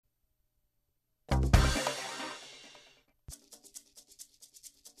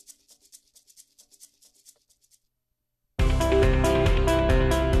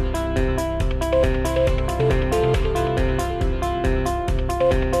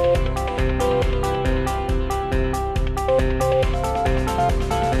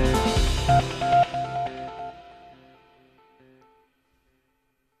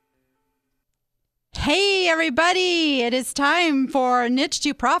everybody. It is time for Niche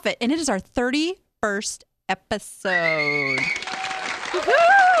to Profit, and it is our 31st episode.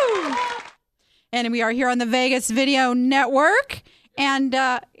 Woo-hoo! And we are here on the Vegas Video Network, and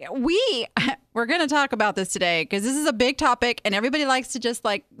we're going to talk about this today because this is a big topic, and everybody likes to just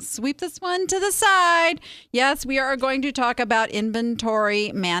sweep this one to the side. Yes, we are going to talk about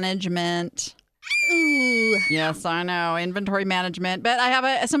inventory management. Ooh. Yes, I know. Inventory management. But I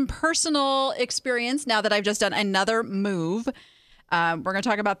have some personal experience now that I've just done another move. We're going to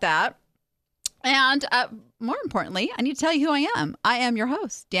talk about that. And more importantly, I need to tell you who I am. I am your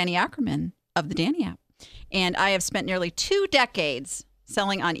host, Danny Ackerman of the Danny App. And I have spent nearly 2 decades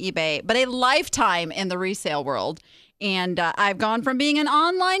selling on eBay, but a lifetime in the resale world. And I've gone from being an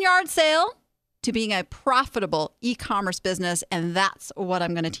online yard sale to being a profitable e-commerce business. And that's what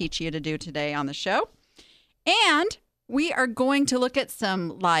I'm going to teach you to do today on the show. And we are going to look at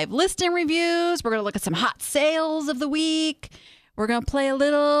some live listing reviews. We're going to look at some hot sales of the week. We're going to play a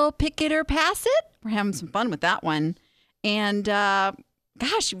little pick it or pass it. We're having some fun with that one. And we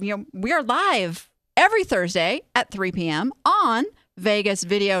are live every Thursday at 3 p.m. on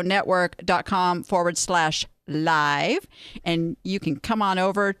VegasVideoNetwork.com/live. And you can come on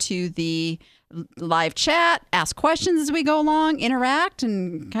over to the live chat, ask questions as we go along, interact,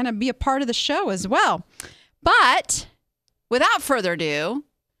 and kind of be a part of the show as well. But without further ado,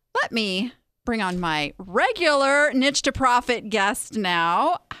 let me bring on my regular Niche to Profit guest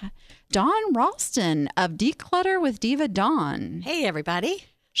now, Dawn Ralston of Declutter with Diva Dawn. Hey, everybody.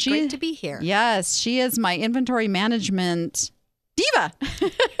 Great to be here. Yes, she is my inventory management diva.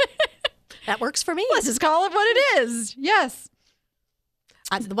 That works for me. Let's just call it what it is. Yes.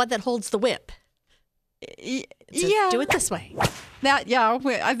 I'm the one that holds the whip. Yeah. Do it this way.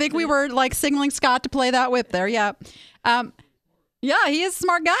 I think we were signaling Scott to play that whip there. Yeah. He is a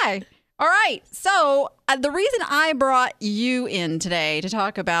smart guy. All right. So the reason I brought you in today to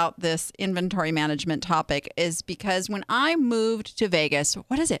talk about this inventory management topic is because when I moved to Vegas,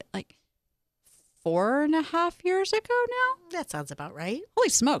 what is it, 4.5 years ago now? That sounds about right. Holy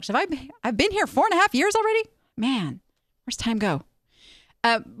smokes. I've been here 4.5 years already? Man, where's time go?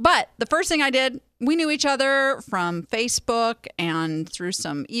 But the first thing I did, we knew each other from Facebook and through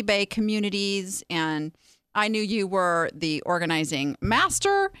some eBay communities. And I knew you were the organizing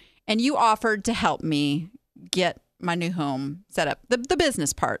master, and you offered to help me get my new home set up, the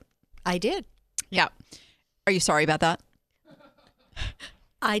business part. I did. Yeah. Are you sorry about that?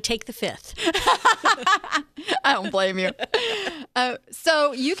 I take the fifth. I don't blame you.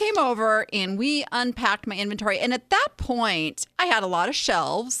 So you came over and we unpacked my inventory. And at that point, I had a lot of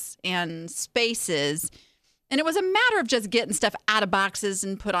shelves and spaces. And it was a matter of just getting stuff out of boxes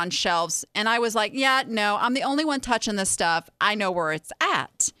and put on shelves. And I was like, yeah, no, I'm the only one touching this stuff. I know where it's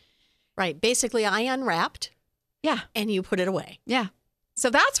at. Right. Basically, I unwrapped. Yeah. And you put it away. Yeah. So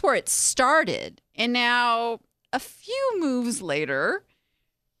that's where it started. And now a few moves later,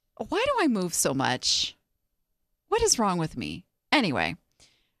 why do I move so much? What is wrong with me? Anyway,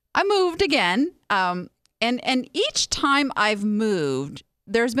 I moved again. And each time I've moved,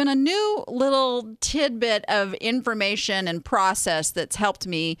 there's been a new little tidbit of information and process that's helped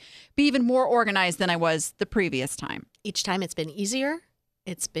me be even more organized than I was the previous time. Each time it's been easier.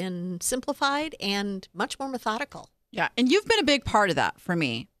 It's been simplified and much more methodical. Yeah. And you've been a big part of that for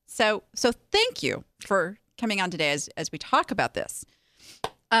me. So thank you for coming on today as we talk about this.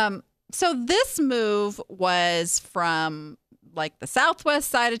 So this move was from the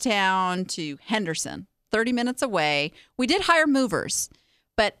southwest side of town to Henderson, 30 minutes away. We did hire movers,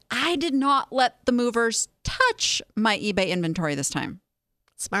 but I did not let the movers touch my eBay inventory this time.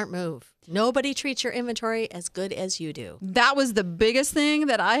 Smart move. Nobody treats your inventory as good as you do. That was the biggest thing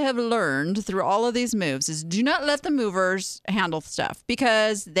that I have learned through all of these moves is do not let the movers handle stuff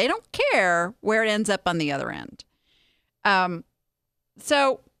because they don't care where it ends up on the other end.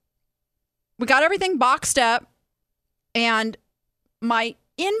 So we got everything boxed up, and my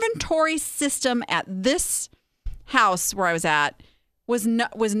inventory system at this house where I was at was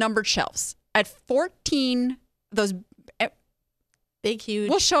numbered shelves. I had 14 those big, huge.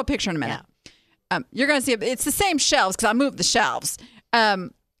 We'll show a picture in a minute. Yeah. You're going to see it's the same shelves because I moved the shelves.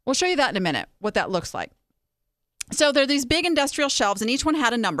 We'll show you that in a minute, what that looks like. So there are these big industrial shelves, and each one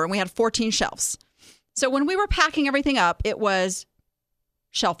had a number, and we had 14 shelves. So when we were packing everything up, it was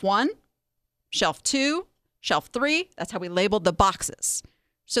shelf 1, shelf 2, shelf 3. That's how we labeled the boxes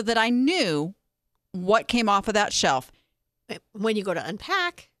so that I knew what came off of that shelf. When you go to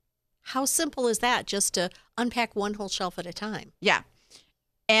unpack, how simple is that just to unpack one whole shelf at a time? Yeah.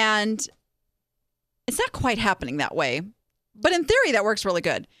 And it's not quite happening that way. But in theory, that works really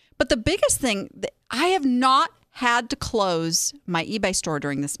good. But the biggest thing, I have not had to close my eBay store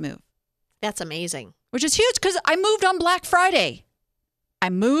during this move. That's amazing. Which is huge because I moved on Black Friday.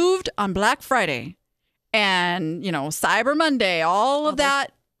 And, Cyber Monday, all of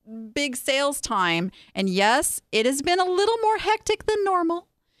that big sales time. And yes, it has been a little more hectic than normal,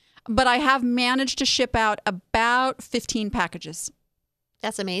 but I have managed to ship out about 15 packages.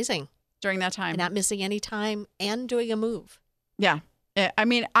 That's amazing. During that time. And not missing any time and doing a move. Yeah. I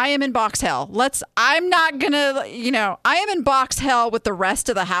mean, I am in box hell. I am in box hell with the rest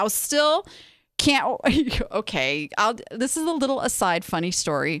of the house still. This is a little aside funny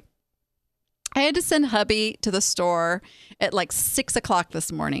story. I had to send hubby to the store at like 6 o'clock this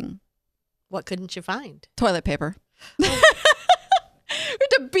morning. What couldn't you find? Toilet paper. We had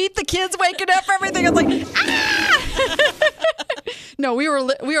to beat the kids waking up, everything. I was like, ah! No, we are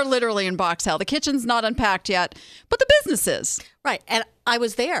literally in box hell. The kitchen's not unpacked yet, but the business is. Right. And I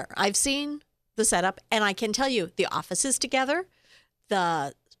was there. I've seen the setup, and I can tell you the office is together,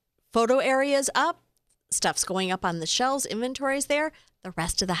 the photo area's up, stuff's going up on the shelves, inventory's there. The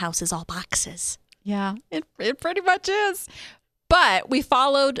rest of the house is all boxes. Yeah, it pretty much is. But we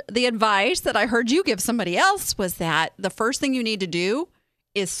followed the advice that I heard you give somebody else, was that the first thing you need to do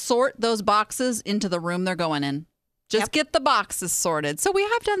is sort those boxes into the room they're going in. Just get the boxes sorted. So we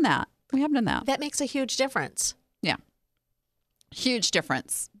have done that. That makes a huge difference. Yeah. Huge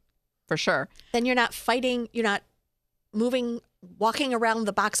difference, for sure. Then you're not fighting, you're not walking around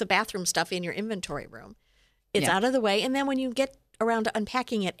the box of bathroom stuff in your inventory room. It's out of the way. And then when you get around to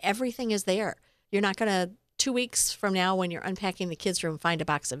unpacking it, everything is there. You're not going to, 2 weeks from now when you're unpacking the kids' room, find a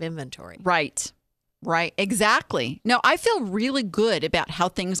box of inventory. Right. Exactly. No, I feel really good about how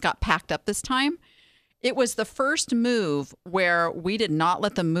things got packed up this time. It was the first move where we did not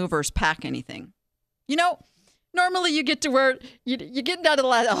let the movers pack anything. Normally you get to where you get down to the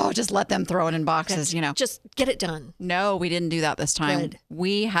last, just let them throw it in boxes, Just get it done. No, we didn't do that this time. Good.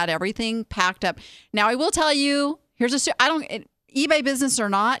 We had everything packed up. Now, I will tell you, eBay business or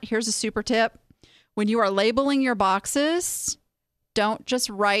not, here's a super tip. When you are labeling your boxes, don't just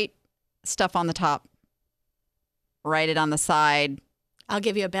write stuff on the top. Write it on the side. I'll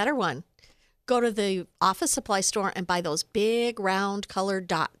give you a better one. Go to the office supply store and buy those big round colored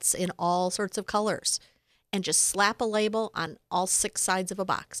dots in all sorts of colors. And just slap a label on all 6 sides of a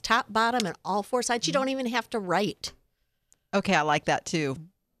box. Top, bottom, and all 4 sides. You don't even have to write. Okay, I like that too.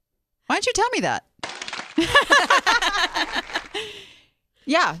 Why don't you tell me that?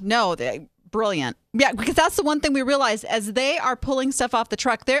 Yeah, no, brilliant. Yeah, because that's the one thing we realized as they are pulling stuff off the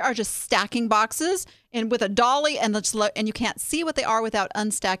truck, they are just stacking boxes and with a dolly and you can't see what they are without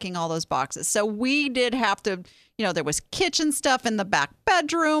unstacking all those boxes. So we did have to, there was kitchen stuff in the back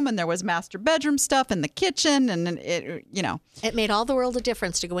bedroom and there was master bedroom stuff in the kitchen and it. It made all the world of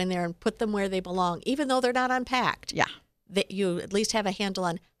difference to go in there and put them where they belong, even though they're not unpacked. Yeah. That you at least have a handle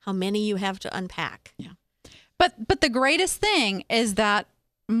on how many you have to unpack. Yeah. But the greatest thing is that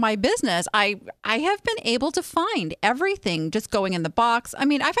my business, I have been able to find everything just going in the box. I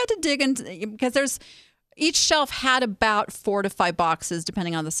mean, I've had to dig into, because each shelf had about 4 to 5 boxes,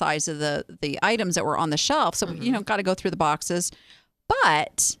 depending on the size of the items that were on the shelf. So, got to go through the boxes.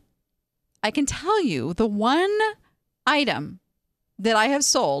 But I can tell you the one item that I have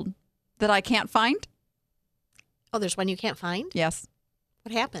sold that I can't find. Oh, there's one you can't find? Yes.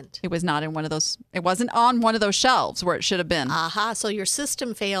 What happened? It was not in one of those. It wasn't on one of those shelves where it should have been. Aha. So your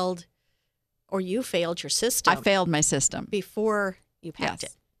system failed, or you failed your system. I failed my system. Before you packed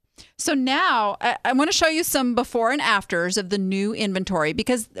it. So now I want to show you some before and afters of the new inventory,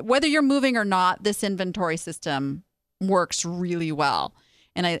 because whether you're moving or not, this inventory system works really well.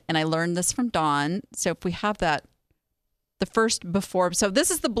 And I learned this from Dawn. So if we have that, the first before. So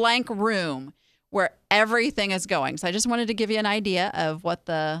this is the blank room where everything is going. So I just wanted to give you an idea of what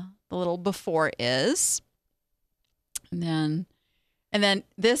the little before is. And then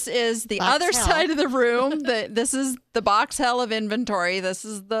this is the box other hell. side of the room. This is the box hell of inventory. This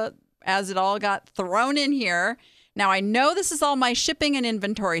is as it all got thrown in here. Now I know this is all my shipping and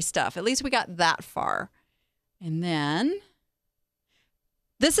inventory stuff. At least we got that far. And then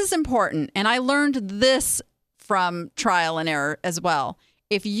this is important. And I learned this from trial and error as well.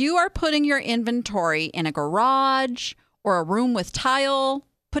 If you are putting your inventory in a garage or a room with tile,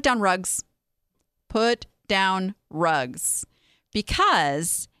 put down rugs. Put down rugs.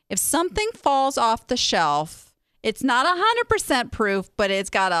 Because if something falls off the shelf, it's not 100% proof, but it's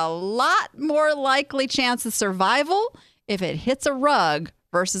got a lot more likely chance of survival if it hits a rug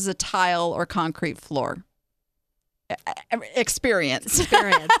versus a tile or concrete floor. Experience.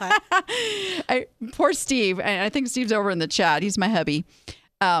 Poor Steve. I think Steve's over in the chat. He's my hubby.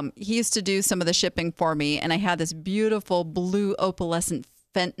 He used to do some of the shipping for me, and I had this beautiful blue opalescent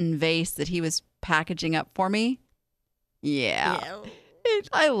Fenton vase that he was packaging up for me. Yeah.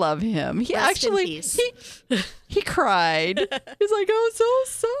 I love him. He Rest in actually peace. he cried. He's like, "I'm so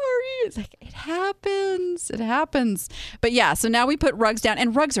sorry." It's like, it happens. It happens. But yeah, so now we put rugs down,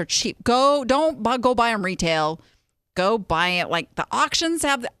 and rugs are cheap. Don't go buy them retail. Go buy it. Like the auctions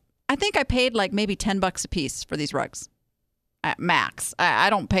have. I think I paid like maybe $10 a piece for these rugs. At max.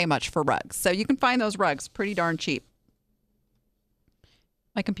 I don't pay much for rugs. So you can find those rugs pretty darn cheap.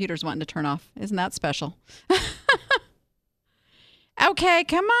 My computer's wanting to turn off. Isn't that special? Okay,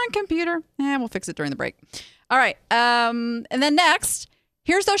 come on, computer. We'll fix it during the break. All right. And then next,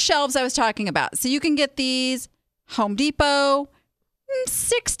 here's those shelves I was talking about. So you can get these Home Depot,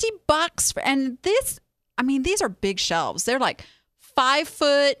 $60. And these are big shelves. They're like 5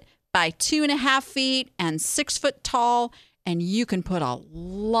 foot by 2.5 feet and 6 foot tall. And you can put a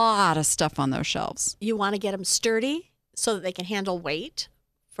lot of stuff on those shelves. You want to get them sturdy so that they can handle weight.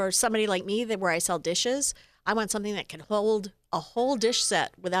 For somebody like me, where I sell dishes, I want something that can hold a whole dish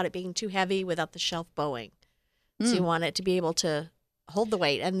set without it being too heavy, without the shelf bowing. So you want it to be able to hold the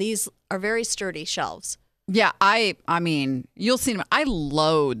weight. And these are very sturdy shelves. Yeah, I mean, you'll see them. I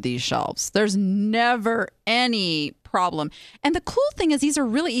load these shelves. There's never any problem. And the cool thing is these are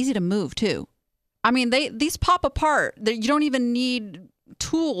really easy to move too. I mean, these pop apart. You don't even need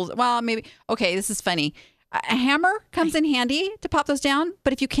tools. Well, maybe. Okay, this is funny. A hammer comes in handy to pop those down.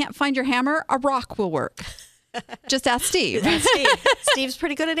 But if you can't find your hammer, a rock will work. Just ask Steve. Steve's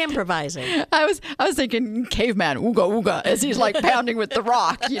pretty good at improvising. I was thinking caveman, ooga ooga, as he's like pounding with the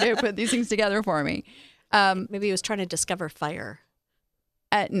rock, put these things together for me. Maybe he was trying to discover fire.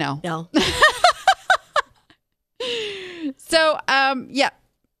 No. So, yeah.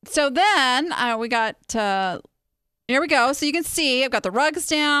 So then we got, here we go. So you can see I've got the rugs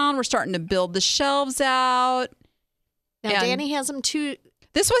down. We're starting to build the shelves out. Now, Danny has them too.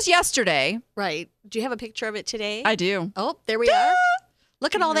 This was yesterday. Right. Do you have a picture of it today? I do. Oh, there we are.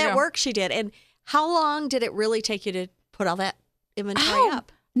 Look at all that work she did. And how long did it really take you to put all that inventory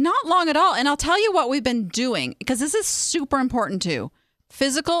up? Not long at all. And I'll tell you what we've been doing, because this is super important too.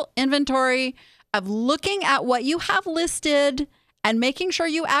 Physical inventory of looking at what you have listed and making sure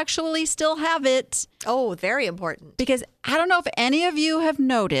you actually still have it. Oh, very important. Because I don't know if any of you have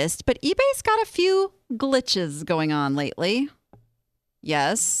noticed, but eBay's got a few glitches going on lately.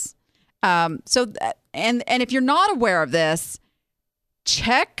 Yes. And if you're not aware of this,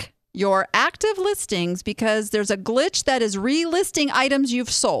 check your active listings, because there's a glitch that is relisting items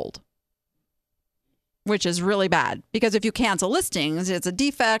you've sold, which is really bad, because if you cancel listings, it's a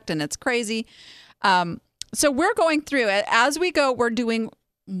defect and it's crazy. So we're going through it as we go. We're doing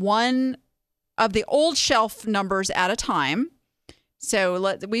one of the old shelf numbers at a time.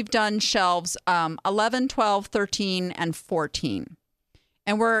 So we've done shelves 11, 12, 13, and 14.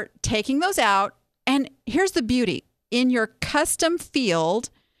 And we're taking those out. And here's the beauty. In your custom field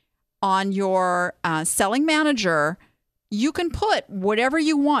on your selling manager, you can put whatever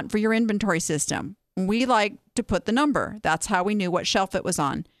you want for your inventory system. We like to put the number. That's how we knew what shelf it was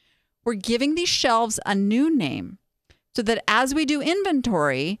on. We're giving these shelves a new name so that as we do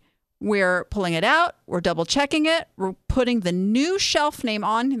inventory, we're pulling it out, we're double checking it, we're putting the new shelf name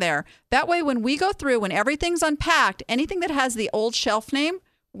on there. That way, when we go through, when everything's unpacked, anything that has the old shelf name,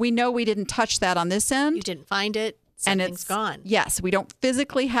 we know we didn't touch that on this end. You didn't find it, something's gone. Yes, we don't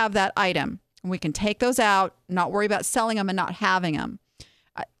physically have that item. We can take those out, not worry about selling them and not having them.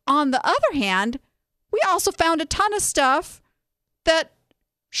 On the other hand, we also found a ton of stuff that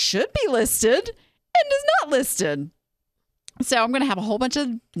should be listed and is not listed. So I'm going to have a whole bunch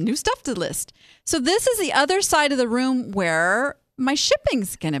of new stuff to list. So this is the other side of the room where my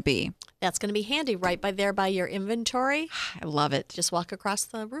shipping's going to be. That's going to be handy right by your inventory. I love it. Just walk across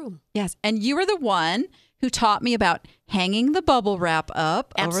the room. Yes. And you were the one who taught me about hanging the bubble wrap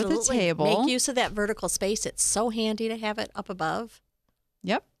up over the table. Make use of that vertical space. It's so handy to have it up above.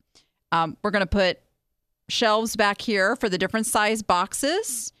 Yep. We're going to put shelves back here for the different size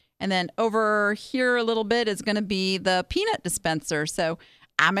boxes. And then over here a little bit is going to be the peanut dispenser. So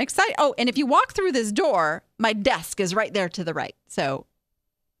I'm excited. Oh, and if you walk through this door, my desk is right there to the right. So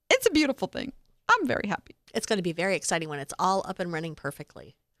it's a beautiful thing. I'm very happy. It's going to be very exciting when it's all up and running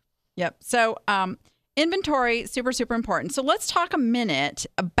perfectly. Yep. So inventory, super, super important. So let's talk a minute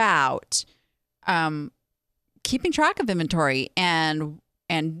about keeping track of inventory and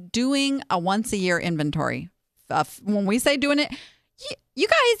doing a once a year inventory. When we say doing it, you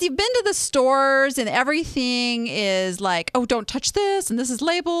guys, you've been to the stores and everything is like, oh, don't touch this. And this is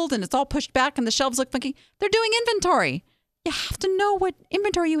labeled and it's all pushed back and the shelves look funky. They're doing inventory. you have to know what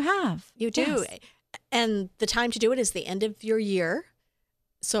inventory you have. You do. Yes. And the time to do it is the end of your year.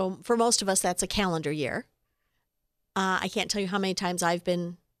 So for most of us, that's a calendar year. I can't tell you how many times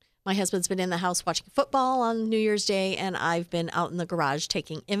my husband's been in the house watching football on New Year's Day, and I've been out in the garage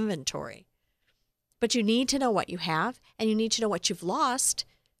taking inventory. But you need to know what you have, and you need to know what you've lost,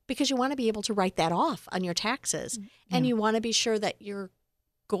 because you want to be able to write that off on your taxes. Yeah. And you want to be sure that you're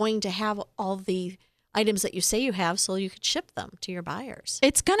going to have all the items that you say you have so you could ship them to your buyers.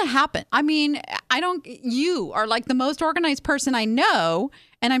 It's going to happen. I mean, you are like the most organized person I know.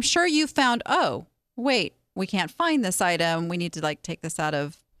 And I'm sure you found, oh, wait, we can't find this item. We need to like take this out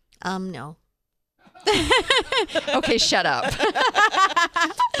of. No. Okay, shut up.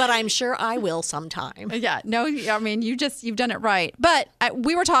 But I'm sure I will sometime. Yeah, no, I mean, you've done it right. But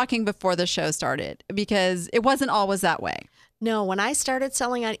we were talking before the show started because it wasn't always that way. No, when I started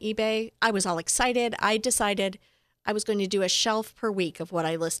selling on eBay, I was all excited. I decided I was going to do a shelf per week of what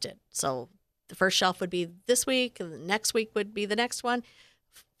I listed. So the first shelf would be this week, and the next week would be the next one.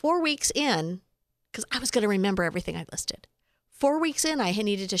 4 weeks in, because I was going to remember everything I listed. 4 weeks in, I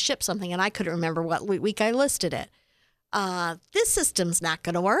needed to ship something, and I couldn't remember what week I listed it. This system's not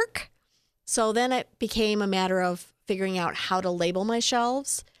going to work. So then it became a matter of figuring out how to label my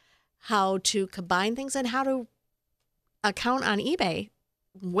shelves, how to combine things, and how to account on eBay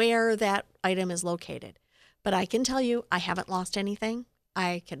where that item is located. But I can tell you, I haven't lost anything.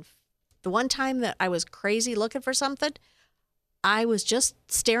 The one time that I was crazy looking for something, I was just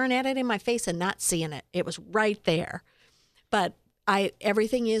staring at it in my face and not seeing it. It was right there. But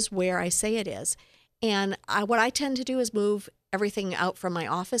everything is where I say it is. And what I tend to do is move everything out from my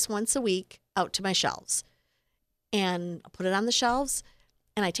office once a week out to my shelves. And I'll put it on the shelves,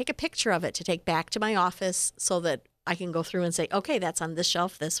 and I take a picture of it to take back to my office so that I can go through and say, okay, that's on this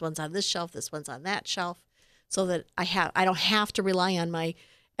shelf, this one's on this shelf, this one's on that shelf, so that I don't have to rely on my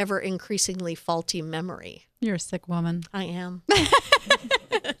ever increasingly faulty memory. You're a sick woman. I am.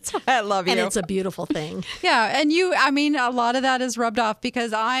 That's why I love you. And it's a beautiful thing. Yeah. And a lot of that is rubbed off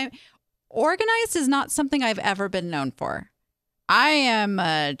because organized is not something I've ever been known for. I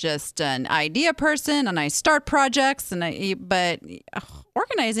am just an idea person and I start projects, but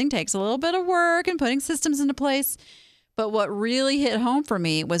organizing takes a little bit of work and putting systems into place. But what really hit home for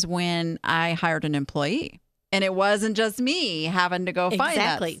me was when I hired an employee. And it wasn't just me having to go find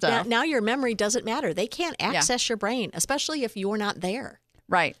that stuff. Now your memory doesn't matter. They can't access your brain, especially if you're not there.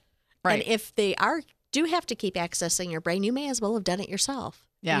 Right. And if they do have to keep accessing your brain, you may as well have done it yourself.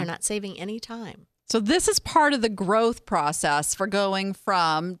 Yeah. You're not saving any time. So this is part of the growth process for going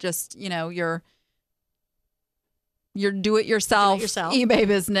from just, your do-it-yourself eBay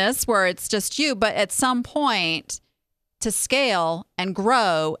business where it's just you. But at some point to scale and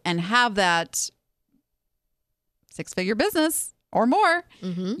grow and have that six-figure business or more,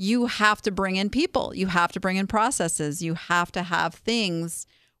 you have to bring in people. You have to bring in processes. You have to have things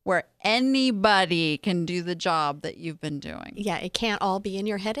where anybody can do the job that you've been doing. Yeah, it can't all be in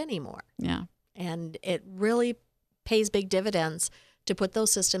your head anymore. Yeah. And it really pays big dividends to put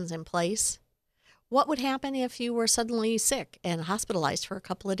those systems in place. What would happen if you were suddenly sick and hospitalized for a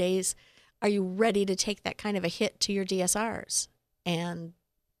couple of days? Are you ready to take that kind of a hit to your DSRs? And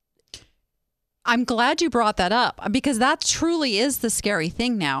I'm glad you brought that up because that truly is the scary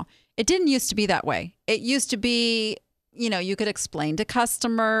thing now. It didn't used to be that way. It used to be, you could explain to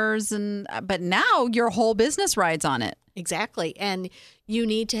customers, but now your whole business rides on it. Exactly. And you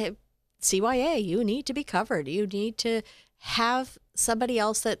need to CYA, you need to be covered. You need to have somebody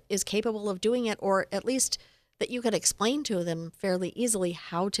else that is capable of doing it, or at least that you could explain to them fairly easily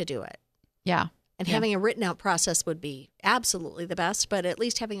how to do it. Yeah. And having a written out process would be absolutely the best, but at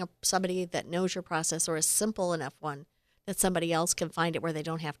least having somebody that knows your process, or a simple enough one that somebody else can find it where they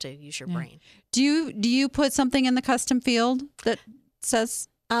don't have to use your brain. Do you put something in the custom field that says?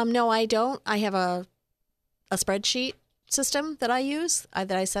 No, I don't. I have a spreadsheet system that I use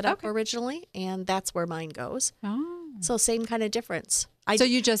that I set up originally, and that's where mine goes. Oh. So same kind of difference. So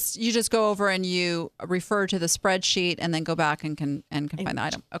you just go over and you refer to the spreadsheet and then go back and can find the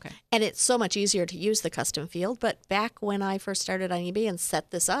item. Okay. And it's so much easier to use the custom field. But back when I first started on eBay and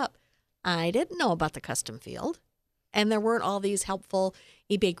set this up, I didn't know about the custom field. And there weren't all these helpful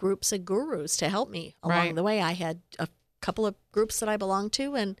eBay groups and gurus to help me along the way. I had a couple of groups that I belonged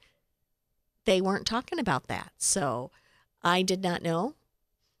to, and they weren't talking about that. So I did not know.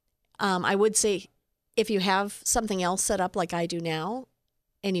 I would say if you have something else set up like I do now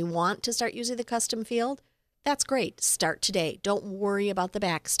and you want to start using the custom field, that's great. Start today. Don't worry about the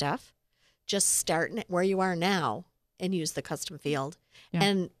back stuff. Just start where you are now and use the custom field. Yeah.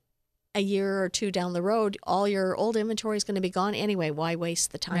 And a year or two down the road, all your old inventory is going to be gone anyway. Why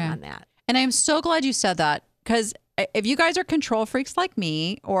waste the time on that? And I'm so glad you said that, because if you guys are control freaks like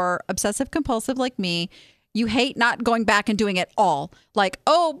me or obsessive compulsive like me, you hate not going back and doing it all. Like,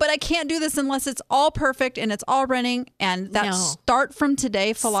 oh, but I can't do this unless it's all perfect and it's all running. And that start from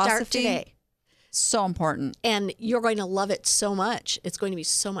today philosophy. Start today. So important. And you're going to love it so much. It's going to be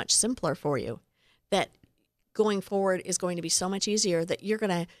so much simpler for you that going forward is going to be so much easier that you're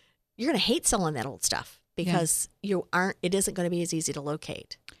going to hate selling that old stuff because it isn't going to be as easy to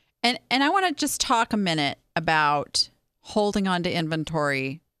locate. And I want to just talk a minute about holding on to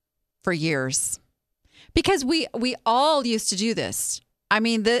inventory for years. Because we all used to do this. I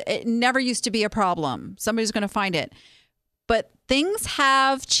mean, it never used to be a problem. Somebody's going to find it. But things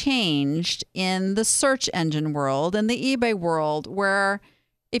have changed in the search engine world and the eBay world, where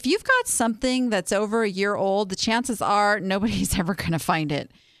if you've got something that's over a year old, the chances are nobody's ever going to find it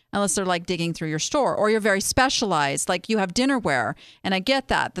unless they're like digging through your store, or you're very specialized, like you have dinnerware. And I get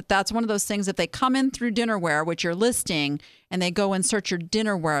that's one of those things. If they come in through dinnerware, which you're listing, and they go and search your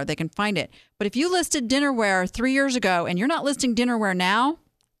dinnerware, they can find it. But if you listed dinnerware 3 years ago and you're not listing dinnerware now,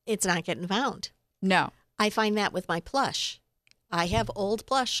 it's not getting found. No. I find that with my plush. I have old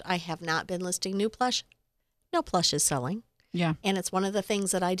plush. I have not been listing new plush. No plush is selling. Yeah. And it's one of the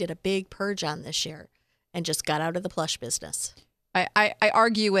things that I did a big purge on this year and just got out of the plush business. I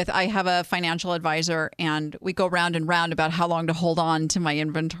argue I have a financial advisor, and we go round and round about how long to hold on to my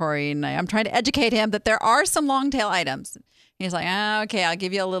inventory. And I'm trying to educate him that there are some long tail items. He's like, okay, I'll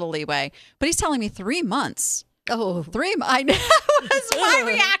give you a little leeway. But he's telling me 3 months. Oh, 3 months. I know. That's my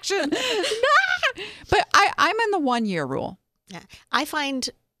reaction. But I'm in the 1 year rule. Yeah. I find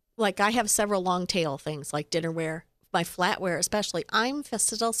like I have several long tail things like dinnerware, my flatware especially. I'm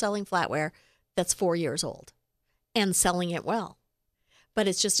still selling flatware that's 4 years old and selling it well. But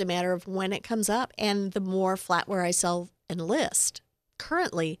it's just a matter of when it comes up. And the more flatware I sell and list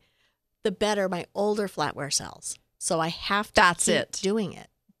currently, the better my older flatware sells. So I have to keep doing it.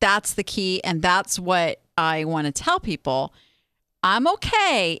 That's the key. And that's what I want to tell people. I'm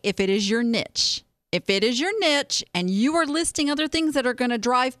okay if it is your niche. If it is your niche and you are listing other things that are going to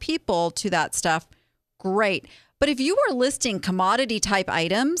drive people to that stuff, great. But if you are listing commodity type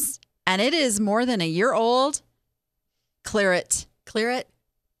items and it is more than a year old, clear it. Clear it,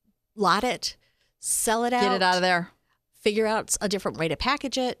 lot it, sell it out. Get it out of there. Figure out a different way to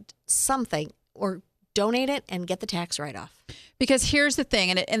package it, something, or donate it and get the tax write-off. Because here's the thing,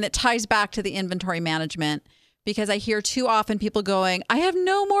 and it ties back to the inventory management, because I hear too often people going, I have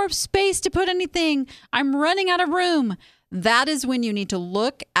no more space to put anything. I'm running out of room. That is when you need to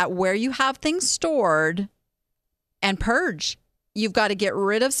look at where you have things stored and purge. You've got to get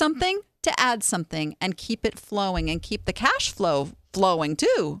rid of something to add something and keep it flowing and keep the cash flow flowing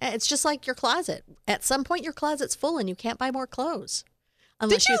too. It's just like your closet. At some point, your closet's full and you can't buy more clothes.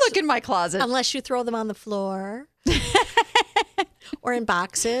 Did you look in my closet? Unless you throw them on the floor or in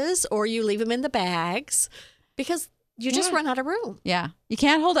boxes, or you leave them in the bags because you just run out of room. Yeah. You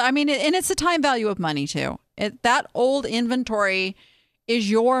can't hold it. I mean, and it's the time value of money too. That old inventory is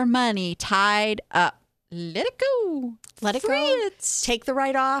your money tied up. Let it go. Let it go. Take the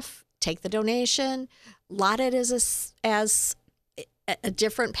write-off. Take the donation. Lot it as a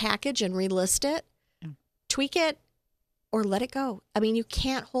different package and relist it. Yeah. Tweak it or let it go. I mean, you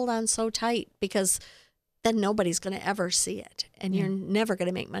can't hold on so tight because then nobody's going to ever see it. And you're never going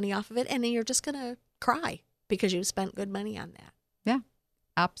to make money off of it. And then you're just going to cry because you've spent good money on that. Yeah,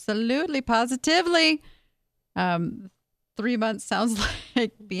 absolutely. Positively. 3 months sounds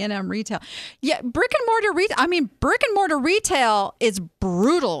like B&M retail. Yeah, brick and mortar retail is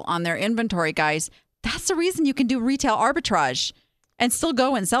brutal on their inventory, guys. That's the reason you can do retail arbitrage and still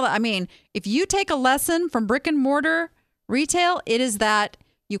go and sell it. I mean, if you take a lesson from brick and mortar retail, it is that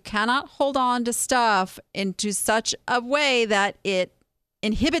you cannot hold on to stuff into such a way that it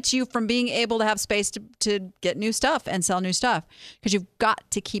inhibits you from being able to have space to get new stuff and sell new stuff, because you've got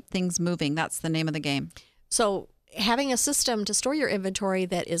to keep things moving. That's the name of the game. So having a system to store your inventory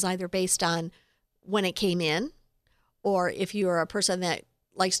that is either based on when it came in, or if you're a person that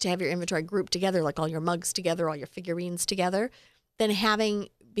likes to have your inventory grouped together, like all your mugs together, all your figurines together, then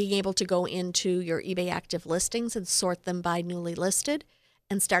being able to go into your eBay active listings and sort them by newly listed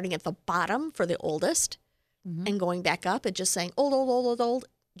and starting at the bottom for the oldest and going back up and just saying old,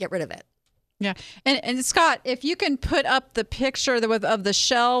 get rid of it. Yeah. And Scott, if you can put up the picture of the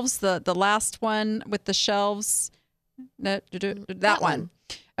shelves, the last one with the shelves, that one.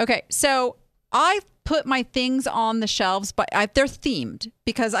 Okay. So I put my things on the shelves, but they're themed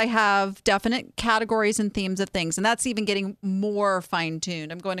because I have definite categories and themes of things. And that's even getting more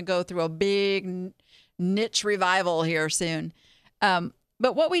fine-tuned. I'm going to go through a big niche revival here soon. But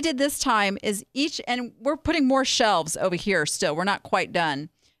what we did this time is and we're putting more shelves over here still. We're not quite done.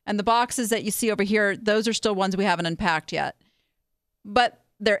 And the boxes that you see over here, those are still ones we haven't unpacked yet. But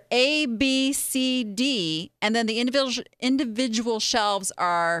they're A, B, C, D, and then the individual shelves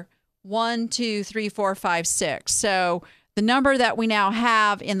are 1, 2, 3, 4, 5, 6. So the number that we now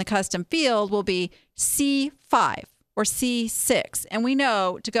have in the custom field will be C5 or C6. And we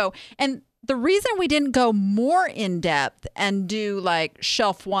know to go. And the reason we didn't go more in depth and do like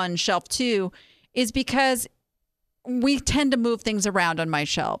shelf 1, shelf 2 is because we tend to move things around on my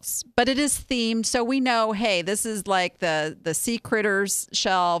shelves, but it is themed. So we know, hey, this is like the sea critters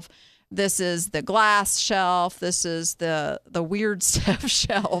shelf. This is the glass shelf. This is the weird stuff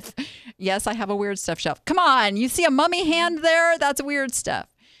shelf. Yes, I have a weird stuff shelf. Come on. You see a mummy hand there? That's weird stuff.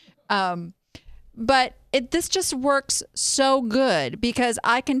 But this just works so good because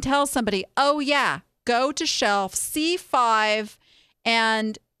I can tell somebody, oh yeah, go to shelf C5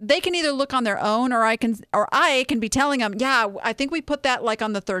 and they can either look on their own or I can be telling them, yeah, I think we put that like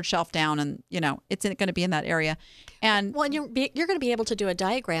on the third shelf down and, it's going to be in that area. And well, you're going to be able to do a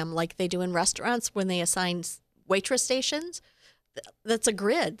diagram like they do in restaurants when they assign waitress stations. That's a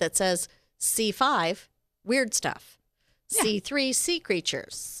grid that says C5, weird stuff, yeah. C3, sea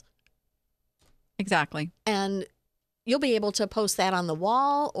creatures. Exactly. And you'll be able to post that on the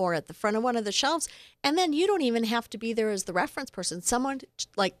wall or at the front of one of the shelves. And then you don't even have to be there as the reference person. Someone,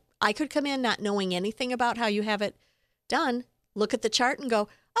 like I could come in not knowing anything about how you have it done, look at the chart and go,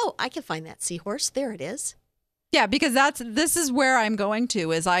 oh, I can find that seahorse. There it is. Yeah, because this is where I'm going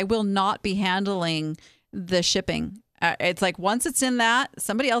to is I will not be handling the shipping. It's like once it's in that,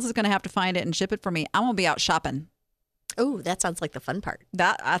 somebody else is going to have to find it and ship it for me. I won't be out shopping. Oh, that sounds like the fun part.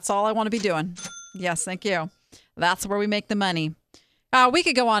 That's all I want to be doing. Yes, thank you. That's where we make the money. We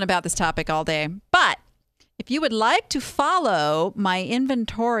could go on about this topic all day, but if you would like to follow my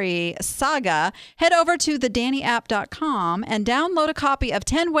inventory saga, head over to thedannyapp.com and download a copy of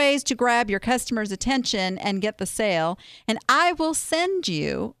 10 Ways to Grab Your Customers' Attention and Get the Sale. And I will send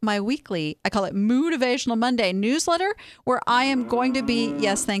you my weekly, I call it Motivational Monday newsletter, where I am going to be,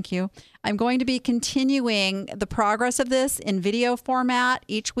 yes, thank you. I'm going to be continuing the progress of this in video format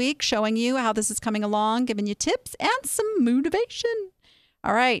each week, showing you how this is coming along, giving you tips and some motivation.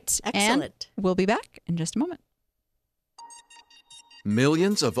 All right. Excellent. And we'll be back in just a moment.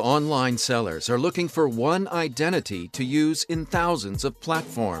 Millions of online sellers are looking for one identity to use in thousands of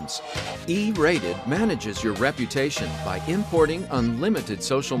platforms. E-Rated manages your reputation by importing unlimited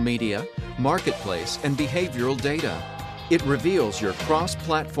social media, marketplace, and behavioral data. It reveals your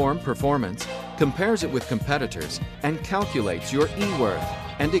cross-platform performance, compares it with competitors, and calculates your e-worth.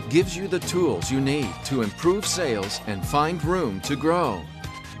 And it gives you the tools you need to improve sales and find room to grow.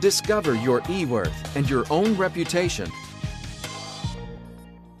 Discover your e-worth and your own reputation.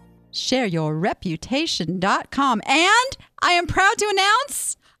 ShareYourReputation.com. And I am proud to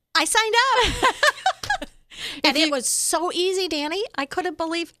announce I signed up. And it was so easy, Danny. I couldn't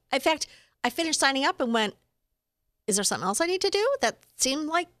believe. In fact, I finished signing up and went, is there something else I need to do? That seemed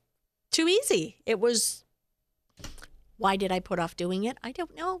like too easy. It was, why did I put off doing it? I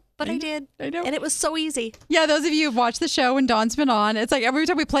don't know, but I did. I know. And it was so easy. Yeah, those of you who've watched the show when Dawn's been on, it's like every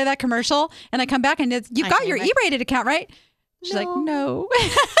time we play that commercial and I come back and you've got your E-Rated account, right? She's like, no.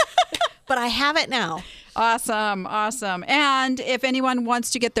 But I have it now. Awesome. Awesome. And if anyone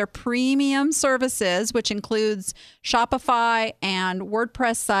wants to get their premium services, which includes Shopify and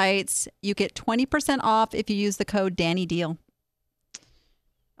WordPress sites, you get 20% off if you use the code DannyDeal.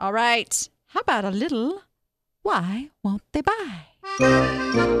 All right. How about a little Why Won't They Buy?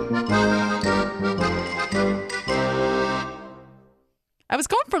 I was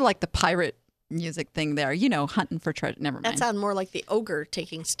going for like the pirate music thing there, hunting for treasure. Never mind. That sounded more like the ogre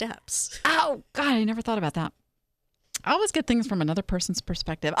taking steps. Oh, God, I never thought about that. I always get things from another person's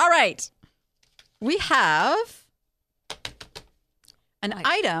perspective. All right. We have an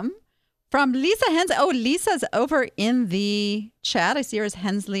item from Lisa Hensley. Oh, Lisa's over in the chat. I see her as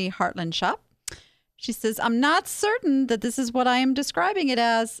Hensley Heartland Shop. She says, I'm not certain that this is what I am describing it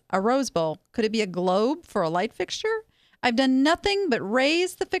as, a rose bowl. Could it be a globe for a light fixture? I've done nothing but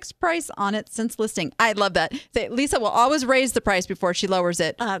raise the fixed price on it since listing. I love that. Lisa will always raise the price before she lowers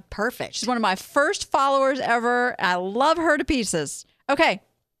it. Perfect. She's one of my first followers ever. I love her to pieces. Okay,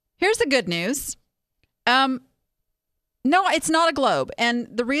 here's the good news. No, it's not a globe. And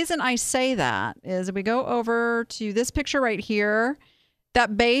the reason I say that is if we go over to this picture right here,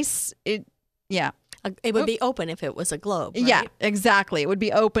 that base, yeah. It would be open if it was a globe, right? Yeah, exactly. It would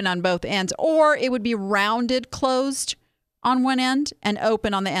be open on both ends, or it would be rounded closed on one end and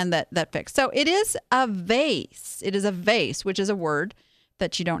open on the end that fixed. So it is a vase. It is a vase, which is a word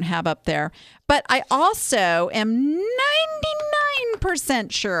that you don't have up there. But I also am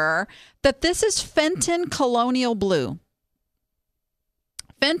 99% sure that this is Fenton Colonial Blue.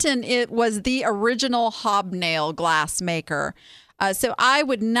 Fenton, it was the original hobnail glass maker. So I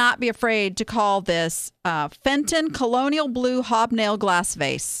would not be afraid to call this Fenton Colonial Blue Hobnail Glass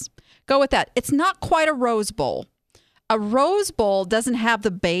Vase. Go with that. It's not quite a rose bowl. A rose bowl doesn't have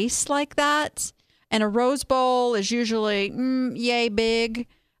the base like that. And a rose bowl is usually yay big.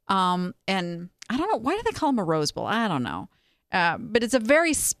 And I don't know. Why do they call them a rose bowl? I don't know. But it's a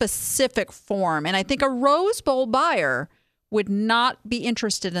very specific form. And I think a rose bowl buyer would not be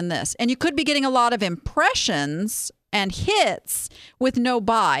interested in this. And you could be getting a lot of impressions and hits with no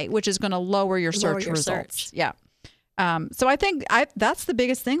buy, which is going to lower your search results. Yeah. So I think that's the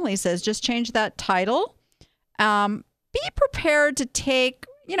biggest thing, Lisa, is just change that title. Be prepared to take,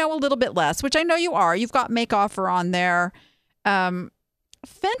 a little bit less, which I know you are. You've got make offer on there. Fenton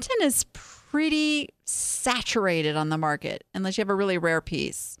is pretty saturated on the market unless you have a really rare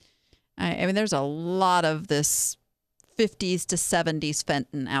piece. I mean, there's a lot of this 50s to 70s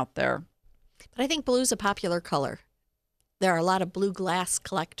Fenton out there. But I think blue's a popular color. There are a lot of blue glass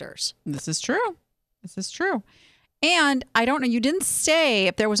collectors. This is true. And I don't know, you didn't say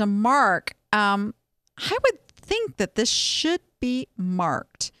if there was a mark. I would think that this should be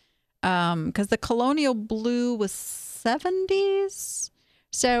marked because the Colonial Blue was 70s.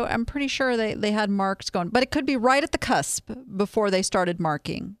 So I'm pretty sure they had marks going. But it could be right at the cusp before they started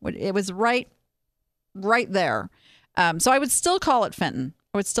marking. It was right there. So I would still call it Fenton.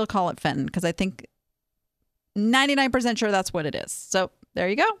 Because I think 99% sure that's what it is. So there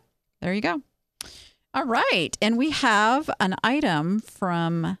you go. All right. And we have an item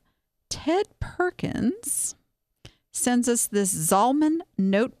from Ted Perkins. Sends us this Zalman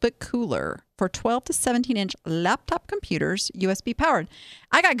notebook cooler for 12 to 17-inch laptop computers, USB powered.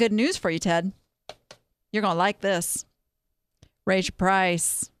 I got good news for you, Ted. You're going to like this. Raise your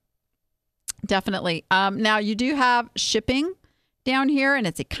price. Definitely. Now, you do have shipping down here, and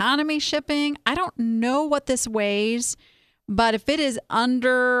it's economy shipping. I don't know what this weighs, but if it is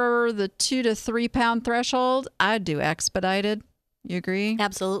under the 2 to 3 pound threshold, I'd do expedited. You agree?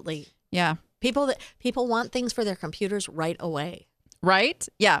 Absolutely. Yeah. People want things for their computers right away. Right?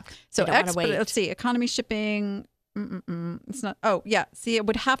 Yeah. So expedited. Let's see. Economy shipping. It's not. Oh, yeah. See, it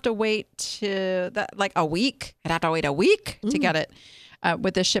would have to wait to that like a week. I'd have to wait a week to get it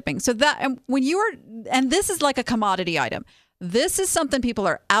with the shipping. So that and this is like a commodity item. This is something people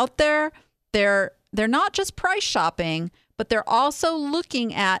are out there. They're not just price shopping, but they're also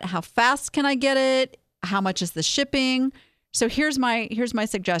looking at how fast can I get it? How much is the shipping? So here's my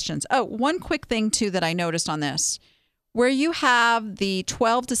suggestions. Oh, one quick thing too that I noticed on this. Where you have the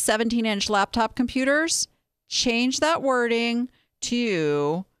 12 to 17-inch laptop computers, change that wording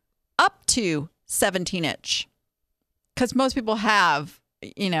to up to 17-inch. Because most people have, a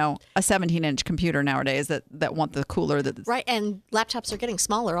 17-inch computer nowadays that want the cooler. Right, and laptops are getting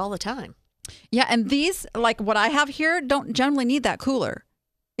smaller all the time. Yeah, and these, like what I have here, don't generally need that cooler.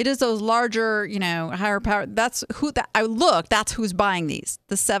 It is those larger, higher power. That's who's buying these,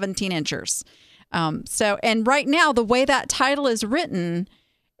 the 17-inchers. And right now, the way that title is written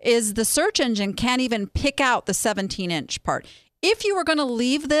is the search engine can't even pick out the 17-inch part. If you were going to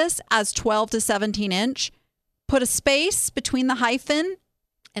leave this as 12 to 17-inch, put a space between the hyphen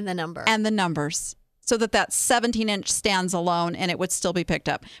and the number. And the numbers so that 17-inch stands alone and it would still be picked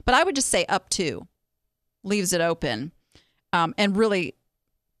up. But I would just say up to, leaves it open, and really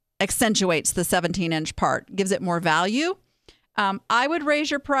accentuates the 17-inch part, gives it more value. I would raise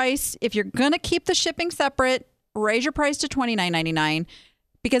your price. If you're going to keep the shipping separate, raise your price to $29.99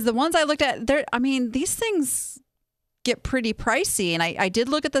 because the ones I looked at, these things get pretty pricey. And I did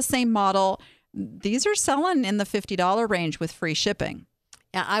look at the same model. These are selling in the $50 range with free shipping.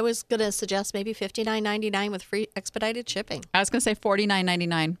 Yeah, I was going to suggest maybe $59.99 with free expedited shipping. I was going to say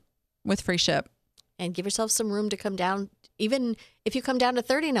 $49.99 with free ship. And give yourself some room to come down. Even if you come down to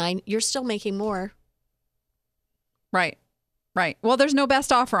 $39, you're still making more. Right. Well, there's no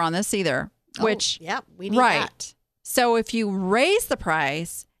best offer on this either, which we need that. So if you raise the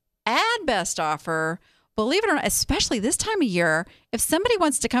price, add best offer, believe it or not, especially this time of year, if somebody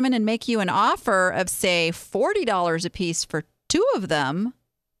wants to come in and make you an offer of say $40 a piece for 2 of them,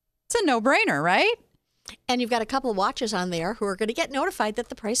 it's a no-brainer, right? And you've got a couple of watchers on there who are going to get notified that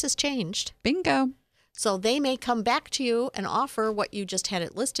the price has changed. Bingo. So they may come back to you and offer what you just had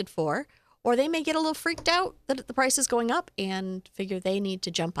it listed for, or they may get a little freaked out that the price is going up and figure they need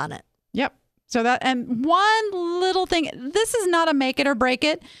to jump on it. Yep. So and one little thing, this is not a make it or break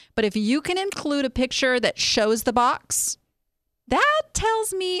it, but if you can include a picture that shows the box, that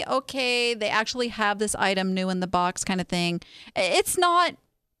tells me, okay, they actually have this item new in the box kind of thing. It's not,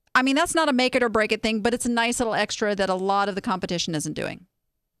 I mean, that's not a make it or break it thing, but it's a nice little extra that a lot of the competition isn't doing.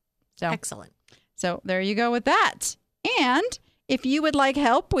 So Excellent. So there you go with that. And if you would like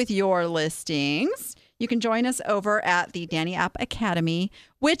help with your listings, you can join us over at the Danny App Academy,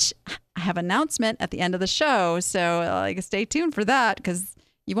 which I have an announcement at the end of the show. So stay tuned for that, because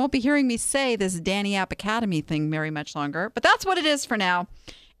you won't be hearing me say this Danny App Academy thing very much longer. But that's what it is for now.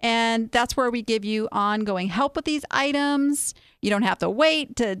 And that's where we give you ongoing help with these items. You don't have to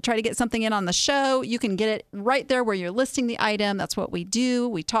wait to try to get something in on the show. You can get it right there where you're listing the item. That's what we do.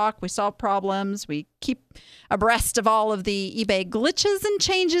 We talk, we solve problems, we keep abreast of all of the eBay glitches and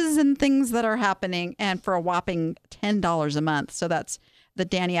changes and things that are happening, and for a whopping $10 a month. So that's the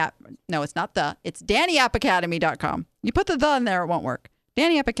Danny App. No, it's not the. It's DannyAppAcademy.com. You put the in there, it won't work.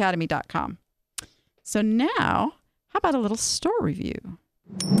 DannyAppAcademy.com. So now, how about a little store review?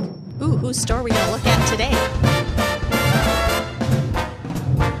 Ooh, whose store are we going to look at today?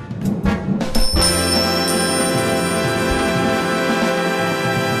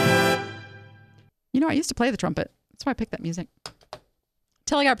 You know, I used to play the trumpet. That's why I picked that music.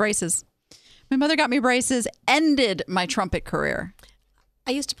 Till I got braces. My mother got me braces, ended my trumpet career.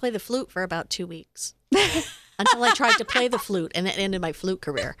 I used to play the flute for about 2 weeks until I tried to play the flute, and it ended my flute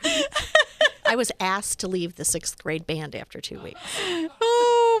career. I was asked to leave the 6th grade band after 2 weeks.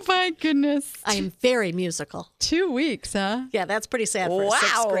 Oh, my goodness. I am very musical. 2 weeks, huh? Yeah, that's pretty sad for a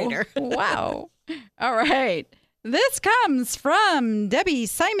 6th grader. Wow. All right. This comes from Debbie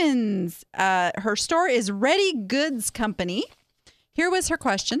Simons. Her store is Ready Goods Company. Here was her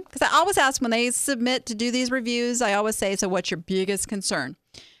question, because I always ask when they submit to do these reviews, I always say, so what's your biggest concern?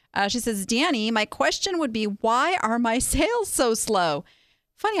 She says, Danny, my question would be, why are my sales so slow?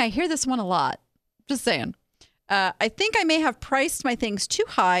 Funny, I hear this one a lot. Just saying. I think I may have priced my things too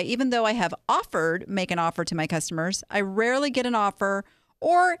high, even though I have make an offer to my customers. I rarely get an offer,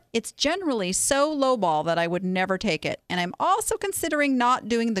 or it's generally so lowball that I would never take it. And I'm also considering not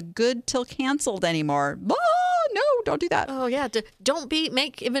doing the good till canceled anymore. Oh, no, don't do that. Oh, yeah. Don't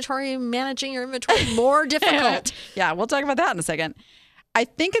make managing your inventory more difficult. Yeah, we'll talk about that in a second. I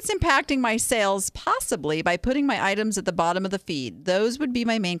think it's impacting my sales possibly by putting my items at the bottom of the feed. Those would be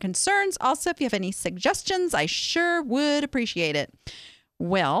my main concerns. Also, if you have any suggestions, I sure would appreciate it.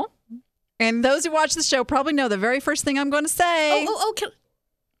 Well, and those who watch the show probably know the very first thing I'm going to say.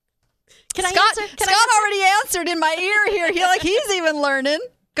 Can Scott, I answer? Scott already answered in my ear here. He's even learning.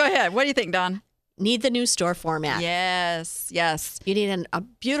 Go ahead. What do you think, Dawn? Need the new store format. Yes. You need a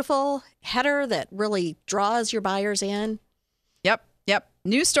beautiful header that really draws your buyers in. Yep.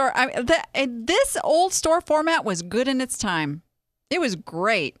 New store. This old store format was good in its time. It was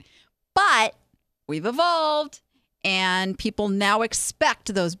great. But we've evolved, and people now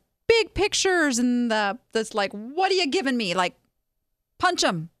expect those big pictures and that's like, what are you giving me? Like, punch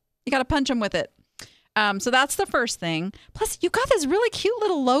them. You got to punch them with it. So that's the first thing. Plus, you got this really cute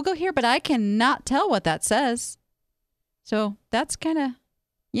little logo here, but I cannot tell what that says. So that's kind of,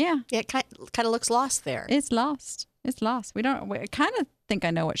 yeah. It kind of looks lost there. It's lost. I kind of think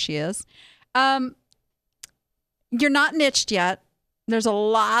I know what she is. You're not niched yet. There's a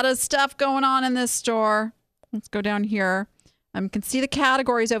lot of stuff going on in this store. Let's go down here. You can see the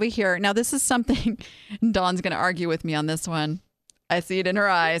categories over here. Now, this is something Dawn's going to argue with me on this one. I see it in her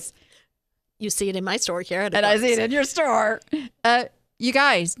eyes. You see it in my store here. And I see it in your store. You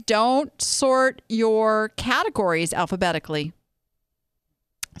guys, don't sort your categories alphabetically.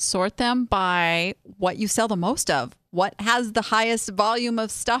 Sort them by what you sell the most of, what has the highest volume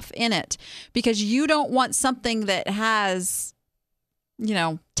of stuff in it, because you don't want something that has,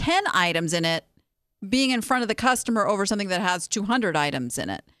 10 items in it being in front of the customer over something that has 200 items in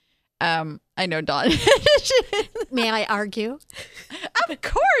it. I know, Dawn. May I argue? Of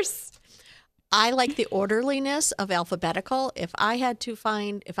course. I like the orderliness of alphabetical. If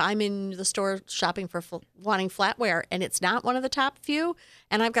I'm in the store shopping for wanting flatware and it's not one of the top few,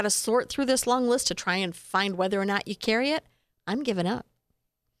 and I've got to sort through this long list to try and find whether or not you carry it, I'm giving up.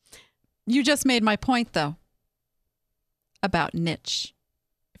 You just made my point, though, about niche.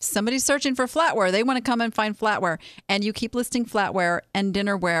 If somebody's searching for flatware, they want to come and find flatware, and you keep listing flatware and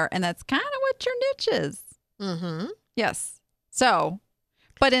dinnerware, and that's kind of what your niche is. Mm-hmm. Yes. So...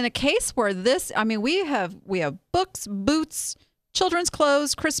 But in a case where we have books, boots, children's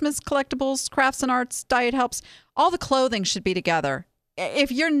clothes, Christmas collectibles, crafts and arts, diet helps. All the clothing should be together.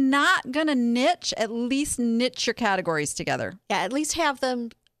 if you're not going to niche, at least niche your categories together. Yeah, at least have them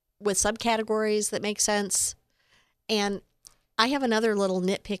with subcategories that make sense. And I have another little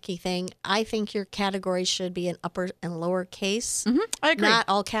nitpicky thing. I think your categories should be in upper and lower case. Mm-hmm. I agree. Not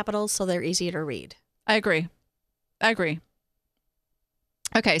all capitals, so they're easier to read. I agree.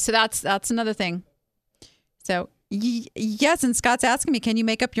 Okay, so that's another thing. So yes, and Scott's asking me, can you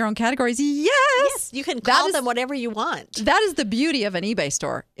make up your own categories? Yes. You can call them whatever you want. That is the beauty of an eBay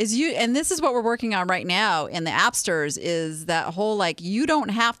store. And this is what we're working on right now in the app stores, is that whole, like, you don't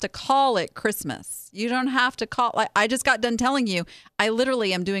have to call it Christmas. You don't have to call, like, I just got done telling you, I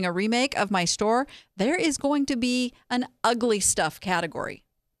literally am doing a remake of my store. There is going to be an ugly stuff category.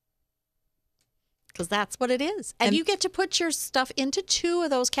 Because that's what it is. And you get to put your stuff into 2 of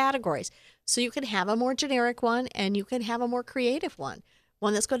those categories. So you can have a more generic one and you can have a more creative one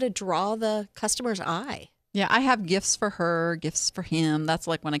that's going to draw the customer's eye. Yeah, I have gifts for her, gifts for him. That's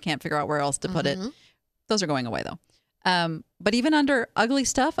like when I can't figure out where else to put it. Those are going away, though. But even under ugly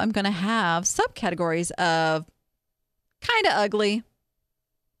stuff, I'm going to have subcategories of kind of ugly,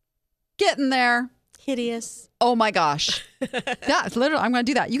 getting there, hideous. Oh my gosh. That's literally, I'm going to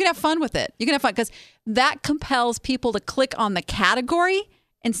do that. You can have fun with it. You can have fun because that compels people to click on the category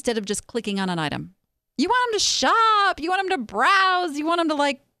instead of just clicking on an item. You want them to shop. You want them to browse. You want them to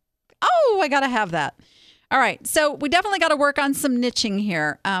like, oh, I got to have that. All right. So we definitely got to work on some niching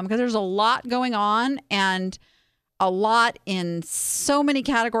here because there's a lot going on and a lot in so many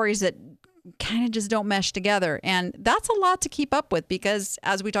categories that kind of just don't mesh together. And that's a lot to keep up with because,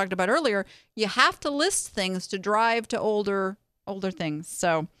 as we talked about earlier, you have to list things to drive to older things.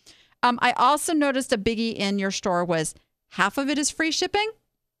 So I also noticed a biggie in your store was half of it is free shipping,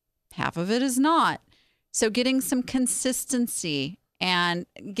 half of it is not. So getting some consistency and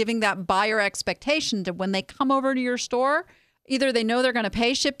giving that buyer expectation to when they come over to your store, either they know they're going to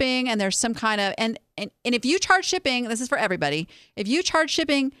pay shipping and there's some kind of, and if you charge shipping, this is for everybody, if you charge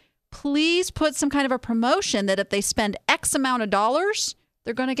shipping, please put some kind of a promotion that if they spend X amount of dollars,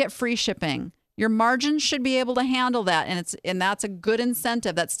 they're going to get free shipping. Your margin should be able to handle that, and that's a good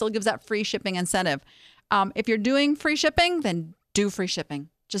incentive. That still gives that free shipping incentive. If you're doing free shipping, then do free shipping.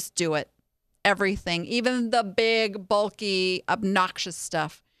 Just do it. Everything, even the big, bulky, obnoxious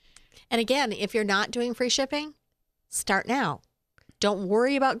stuff. And again, if you're not doing free shipping, start now. Don't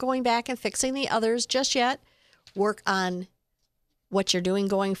worry about going back and fixing the others just yet. Work on what you're doing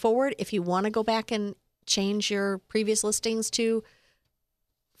going forward. If you want to go back and change your previous listings to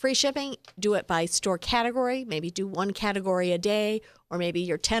free shipping, do it by store category. Maybe do 1 category a day, or maybe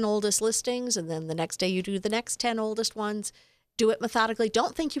your 10 oldest listings, and then the next day you do the next 10 oldest ones. Do it methodically.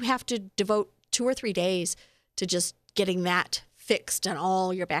 Don't think you have to devote 2 or 3 days to just getting that fixed on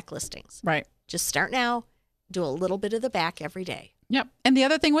all your back listings. Right. Just start now. Do a little bit of the back every day. Yep. And the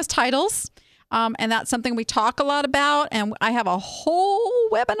other thing was titles. And that's something we talk a lot about. And I have a whole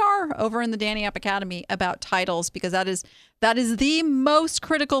webinar over in the Danny App Academy about titles because that is the most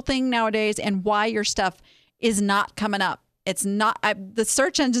critical thing nowadays and why your stuff is not coming up. It's not, the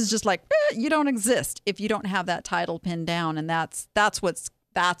search engine's just like, you don't exist if you don't have that title pinned down. And that's what's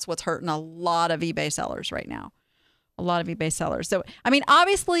hurting a lot of eBay sellers right now. A lot of eBay sellers. So, I mean,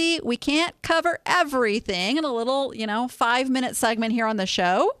 obviously we can't cover everything in a little, 5-minute segment here on the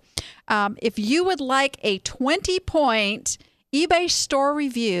show. If you would like a 20-point eBay store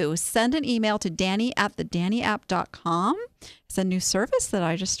review, send an email to danny@thedannyapp.com. It's a new service that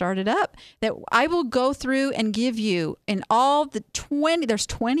I just started up that I will go through and give you in all the 20,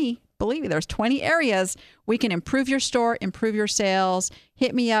 believe me, there's 20 areas we can improve your store, improve your sales.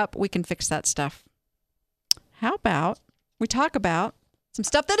 Hit me up. We can fix that stuff. How about we talk about some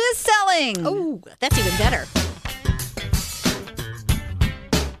stuff that is selling? Oh, that's even better.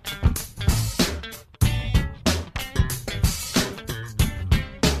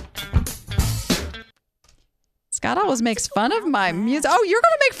 Scott always makes fun of my music. Oh, you're going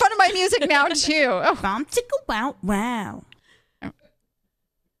to make fun of my music now, too. Oh. Bum, tickle, wow, wow. That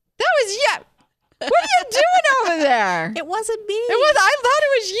was you. What are you doing over there? It wasn't me. I thought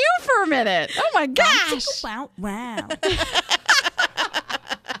it was you for a minute. Oh, my gosh. Bum, tickle, wow, wow.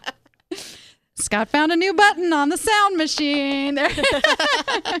 Scott found a new button on the sound machine. There.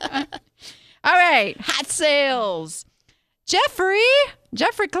 All right. Hot sales. Jeffrey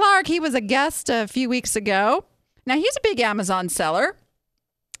Clark, he was a guest a few weeks ago. Now, he's a big Amazon seller.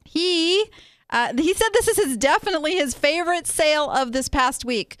 He said this is definitely his favorite sale of this past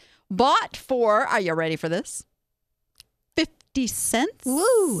week. Bought for, are you ready for this? 50 cents.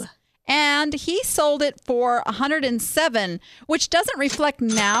 Woo. And he sold it for 107, which doesn't reflect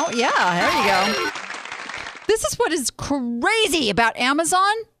now. Yeah, there you go. This is what is crazy about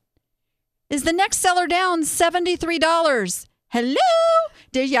Amazon is the next seller down $73. Hello?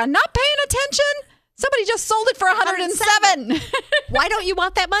 Did you not paying attention? Somebody just sold it for $107. Why don't you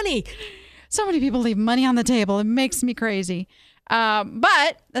want that money? So many people leave money on the table. It makes me crazy.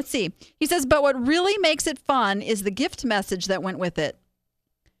 But let's see. He says, but what really makes it fun is the gift message that went with it.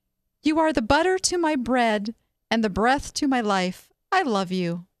 You are the butter to my bread and the breath to my life. I love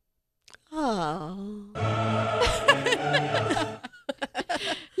you. Oh.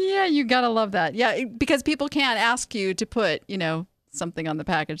 Yeah, you gotta love that. Yeah, because people can't ask you to put, something on the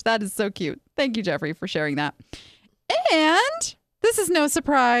package. That is so cute. Thank you, Jeffrey, for sharing that. And this is no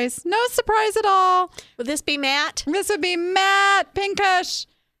surprise. No surprise at all. Would this be Matt? This would be Matt Pinkush.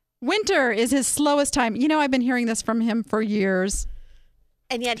 Winter is his slowest time. I've been hearing this from him for years.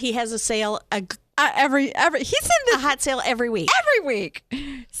 And yet he has a sale, Every he's in a hot sale every week. Every week.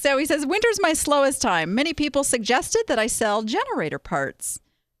 So he says, winter's my slowest time. Many people suggested that I sell generator parts.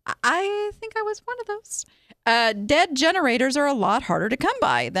 I think I was one of those. Dead generators are a lot harder to come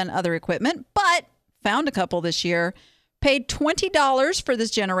by than other equipment, but found a couple this year. Paid $20 for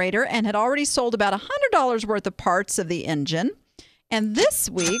this generator and had already sold about $100 worth of parts of the engine. And this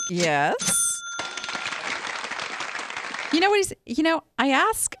week, yes. You know what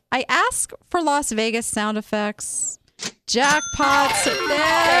I ask for Las Vegas sound effects. Jackpots.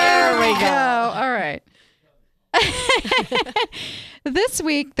 There we go. All right. This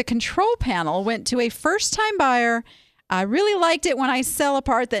week, the control panel went to a first-time buyer. I really liked it when I sell a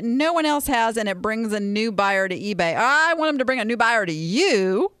part that no one else has and it brings a new buyer to eBay. I want them to bring a new buyer to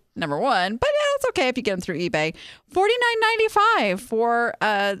you, number one. But yeah, it's okay if you get them through eBay. $49.95 for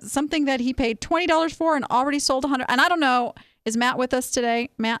something that he paid $20 for and already sold $100. And I don't know, is Matt with us today?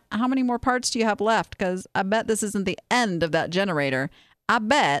 Matt, how many more parts do you have left? Because I bet this isn't the end of that generator. I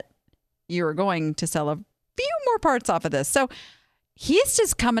bet you're going to sell a few more parts off of this. So he's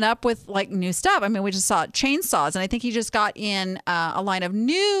just coming up with new stuff. I mean, we just saw chainsaws, and I think he just got in a line of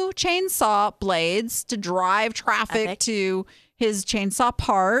new chainsaw blades to drive traffic to his chainsaw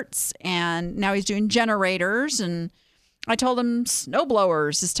parts. And now he's doing generators. And I told him snow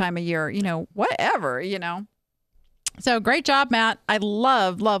blowers this time of year, whatever. So great job, Matt. I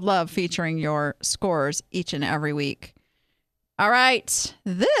love, love, love featuring your scores each and every week. All right.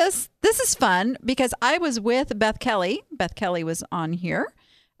 This is fun because I was with Beth Kelly. Beth Kelly was on here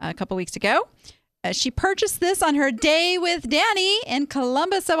a couple weeks ago. She purchased this on her day with Danny in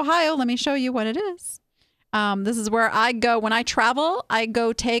Columbus, Ohio. Let me show you what it is. This is where I go when I travel. I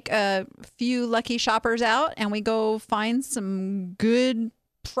go take a few lucky shoppers out and we go find some good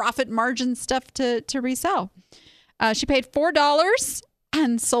profit margin stuff to resell. She paid $4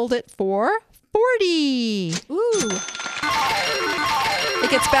 and sold it for $40. Ooh. It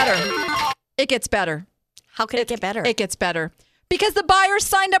gets better. It gets better. How can it get better? It gets better. Because the buyer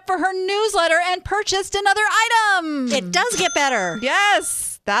signed up for her newsletter and purchased another item. It does get better.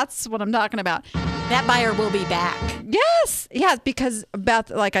 Yes. That's what I'm talking about. That buyer will be back. Yes. Yes. Because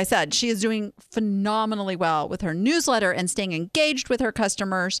Beth, like I said, she is doing phenomenally well with her newsletter and staying engaged with her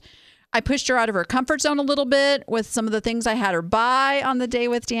customers. I pushed her out of her comfort zone a little bit with some of the things I had her buy on the day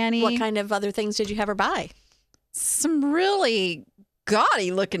with Danny. What kind of other things did you have her buy? Some really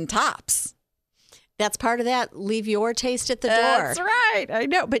gaudy looking tops. That's part of that. Leave your taste at the door. That's right. I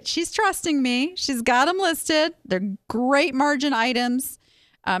know. But she's trusting me. She's got them listed. They're great margin items.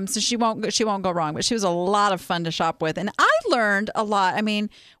 So she won't go wrong. But she was a lot of fun to shop with. And I learned a lot. I mean,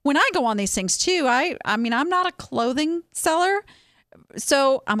 when I go on these things too, I mean, I'm not a clothing seller.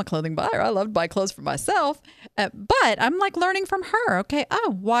 So I'm a clothing buyer. I love to buy clothes for myself. But I'm learning from her. Okay.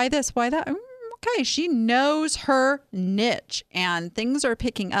 Oh, why this? Why that? Okay. She knows her niche and things are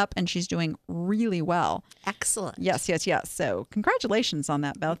picking up and she's doing really well. Excellent. Yes, yes, yes. So congratulations on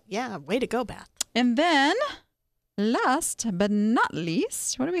that, Beth. Yeah. Way to go, Beth. And then last but not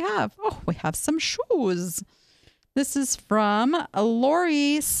least, what do we have? Oh, we have some shoes. This is from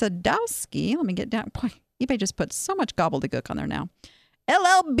Lori Sadowski. Let me get down. Boy, eBay just put so much gobbledygook on there now.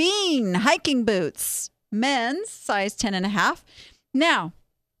 LL Bean hiking boots, men's size 10.5. Now,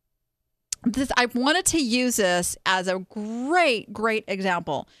 I wanted to use this as a great, great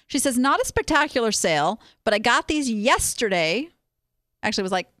example. She says, not a spectacular sale, but I got these yesterday. Actually,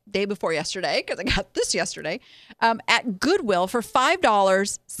 it was day before yesterday because I got this yesterday at Goodwill for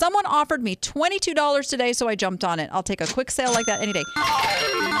 $5. Someone offered me $22 today, so I jumped on it. I'll take a quick sale like that any day.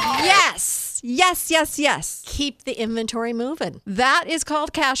 Yes. Yes, yes, yes. Keep the inventory moving. That is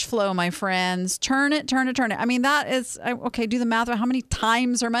called cash flow, my friends. Turn it, turn it, turn it. I mean, that is, okay, do the math. How many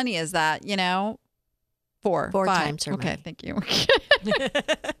times her money is that, 4 4 5. times her Okay, money. thank you.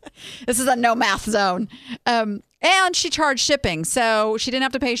 This is a no math zone. And she charged shipping, so she didn't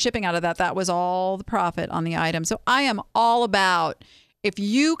have to pay shipping out of that. That was all the profit on the item. So I am all about, if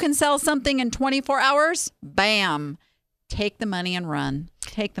you can sell something in 24 hours, bam, take the money and run.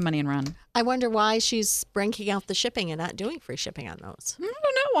 Take the money and run. I wonder why she's breaking out the shipping and not doing free shipping on those. I don't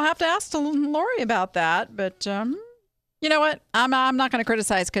know. We'll have to ask Lori about that. But you know what? I'm not going to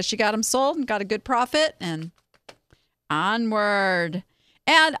criticize because she got them sold and got a good profit, and onward.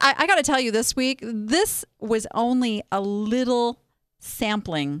 And I got to tell you, this week, this was only a little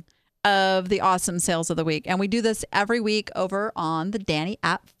sampling of the awesome sales of the week. And we do this every week over on the Danny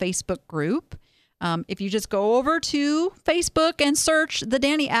App Facebook group. If you just go over to Facebook and search the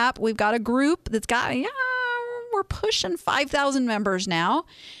Danny App, we've got a group that's got, we're pushing 5,000 members now.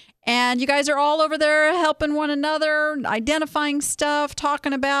 And you guys are all over there helping one another, identifying stuff,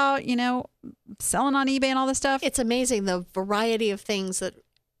 talking about, selling on eBay and all this stuff. It's amazing the variety of things that,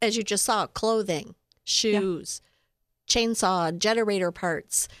 as you just saw, clothing, shoes, chainsaw, generator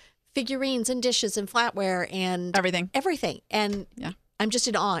parts, figurines and dishes and flatware and Everything. And Yeah. I'm just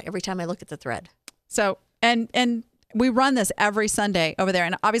in awe every time I look at the thread. So, and we run this every Sunday over there.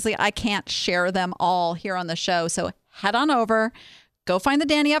 And obviously I can't share them all here on the show. So head on over, go find the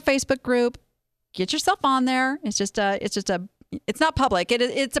Danny Up Facebook group, get yourself on there. It's not public.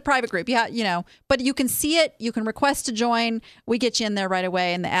 It's a private group. Yeah, but you can see it. You can request to join. We get you in there right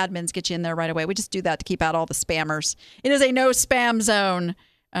away, and the admins get you in there right away. We just do that to keep out all the spammers. It is a no spam zone,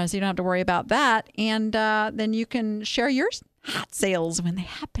 so you don't have to worry about that. And then you can share your hot sales when they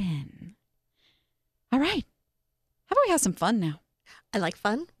happen. All right. How about we have some fun now? I like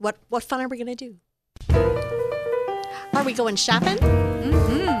fun. What fun are we going to do? Are we going shopping?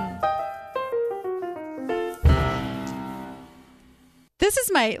 This is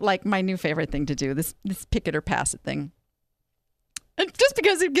my new favorite thing to do, this pick it or pass it thing. And just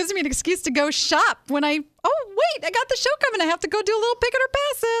because it gives me an excuse to go shop when I got the show coming. I have to go do a little pick it or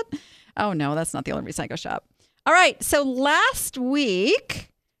pass it. Oh, no, that's not the only reason I go shop. All right. So last week,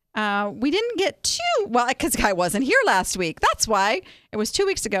 we didn't get because I wasn't here last week. That's why. It was 2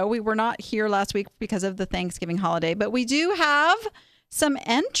 weeks ago. We were not here last week because of the Thanksgiving holiday. But we do have some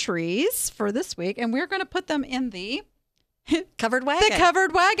entries for this week, and we're going to put them in the Covered wagon. The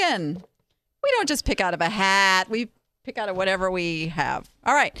covered wagon. We don't just pick out of a hat. We pick out of whatever we have.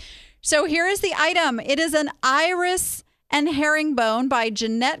 All right. So here is the item. It is an iris and herringbone by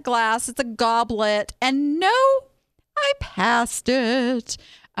Jeanette Glass. It's a goblet. And no, I passed it.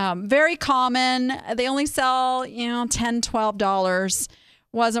 Very common. They only sell, $10, $12.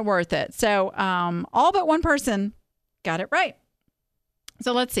 Wasn't worth it. So all but one person got it right.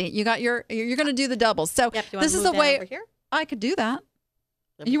 So let's see. You're going to do the doubles. So Yep, this is the way. over here? I could do that.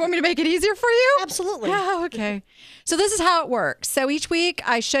 You want me to make it easier for you? Absolutely. Oh, okay. So this is how it works. So each week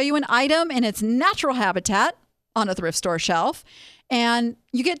I show you an item in its natural habitat on a thrift store shelf, and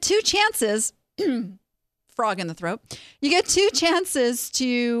you get 2 chances. Frog in the throat. You get 2 chances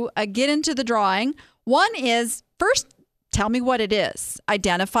to get into the drawing. One is, first, tell me what it is.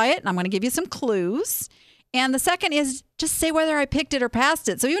 Identify it, and I'm going to give you some clues. And the second is just say whether I picked it or passed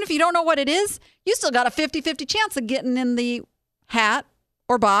it. So even if you don't know what it is, you still got a 50-50 chance of getting in the hat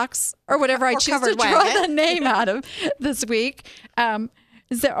or box or whatever I choose to draw the name out of this week. Or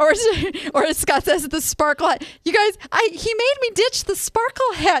as Scott says, the sparkle hat. You guys, he made me ditch the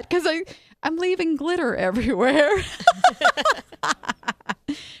sparkle hat because I'm leaving glitter everywhere.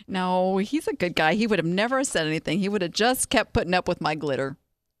 No, he's a good guy. He would have never said anything. He would have just kept putting up with my glitter.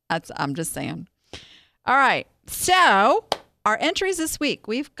 I'm just saying. All right. So our entries this week,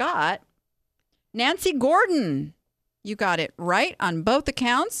 we've got Nancy Gordon. You got it right on both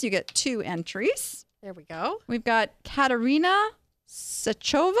accounts. You get 2 entries. There we go. We've got Katerina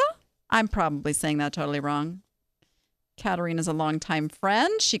Sechova. I'm probably saying that totally wrong. Katerina's a longtime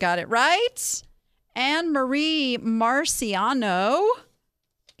friend. She got it right. And Marie Marciano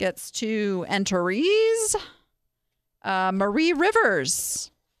gets 2 entries. Marie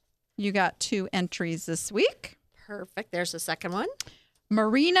Rivers. You got 2 entries this week. Perfect. There's the second one.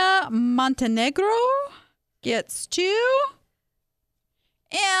 Marina Montenegro gets 2.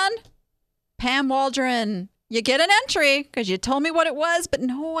 And Pam Waldron, you get an entry because you told me what it was, but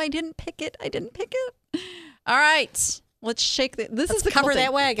no, I didn't pick it. All right. Let's shake this. Is the Cover cool thing.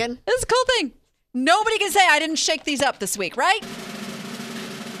 that wagon. This is a cool thing. Nobody can say I didn't shake these up this week, right?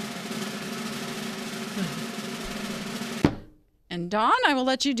 And Dawn, I will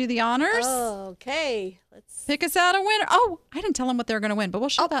let you do the honors. Okay. Let's Pick us out a winner. Oh, I didn't tell them what they were going to win, but we'll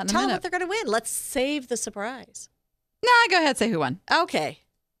show that in a tell them minute. what they're going to win. Let's save the surprise. Nah, go ahead. Say who won. Okay.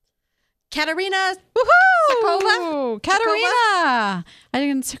 Katerina Stakova? Katerina.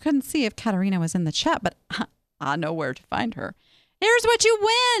 Couldn't see if Katerina was in the chat, but I know where to find her. Here's what you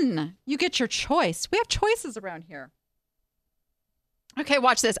win. You get your choice. We have choices around here. Okay,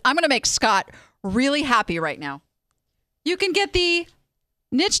 watch this. I'm going to make Scott really happy right now. You can get the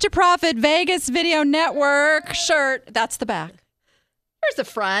Niche to Profit Vegas Video Network shirt. That's the back. Here's the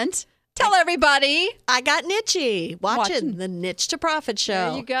front. Tell everybody. I got Niche watching the Niche to Profit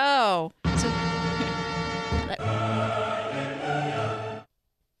show. There you go.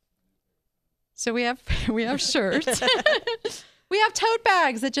 So we have shirts. We have tote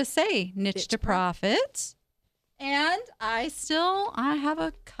bags that just say Niche to Profit. And I have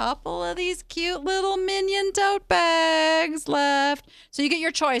a couple of these cute little minion tote bags left. So you get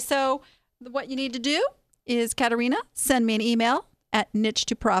your choice. So what you need to do is, Katerina, send me an email at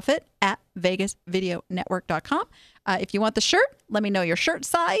niche2profit@vegasvideonetwork.com. If you want the shirt, let me know your shirt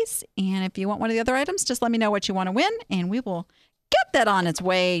size. And if you want one of the other items, just let me know what you want to win, and we will get that on its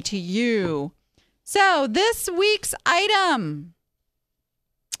way to you. So this week's item.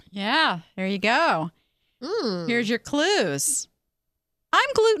 Yeah, there you go. Here's your clues.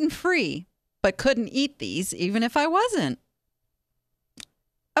 I'm gluten-free, but couldn't eat these even if I wasn't.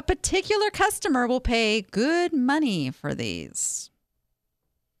 A particular customer will pay good money for these.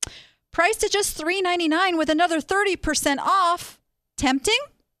 Priced at just $3.99 with another 30% off. Tempting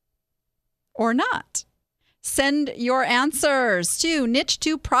or not? Send your answers to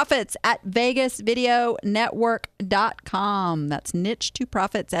niche2profits@vegasvideonetwork.com. That's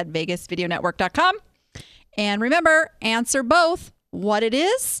niche2profits@vegasvideonetwork.com. And remember, answer both what it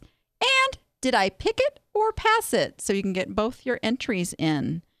is and did I pick it or pass it, so you can get both your entries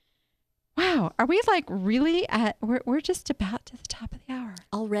in. Wow, are we like really at, we're just about to the top of the hour.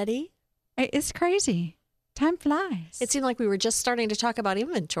 Already? It's crazy. Time flies. It seemed like we were just starting to talk about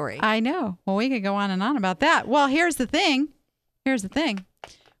inventory. I know. Well, we could go on and on about that. Well, here's the thing.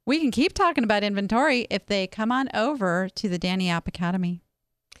 We can keep talking about inventory if they come on over to the Danny App Academy.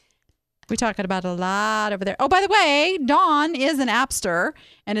 We're talking about a lot over there. Oh, by the way, Dawn is an appster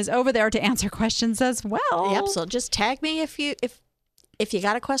and is over there to answer questions as well. Yep. So just tag me if you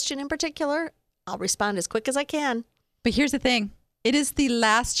got a question in particular. I'll respond as quick as I can. But here's the thing. It is the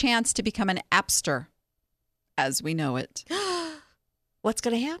last chance to become an appster as we know it. What's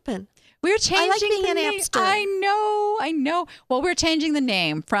going to happen? We're changing I like being an name. appster. I know. Well, we're changing the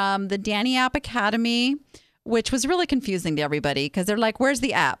name from the Danny App Academy, which was really confusing to everybody because they're like, where's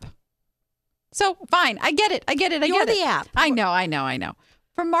the app? So fine. I get it. You're the app. I know.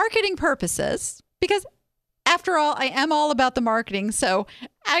 For marketing purposes, because after all, I am all about the marketing. So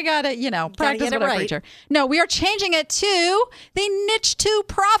I got to, practice get it what I right. preach here. No, we are changing it to the Niche to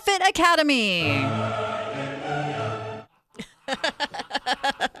Profit Academy.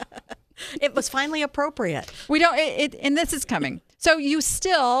 It was finally appropriate. We don't, and this is coming. So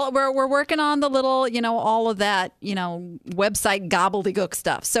we're working on the little, all of that, website gobbledygook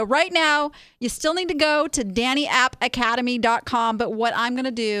stuff. So right now, you still need to go to DannyAppAcademy.com. But what I'm going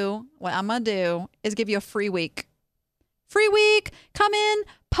to do is give you a free week. Come in,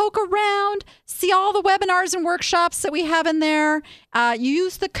 poke around, see all the webinars and workshops that we have in there.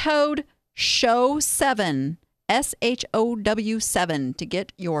 Use the code SHOW7. SHOW7 to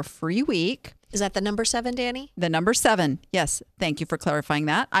get your free week. Is that the number 7, Danny? The number 7. Yes. Thank you for clarifying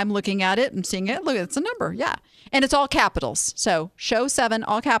that. I'm looking at it and seeing it. Look, it's a number. Yeah. And it's all capitals. So SHOW7,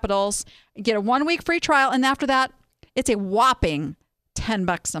 all capitals. Get a 1-week free trial. And after that, it's a whopping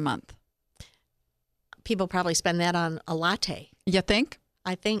 $10 a month. People probably spend that on a latte. You think?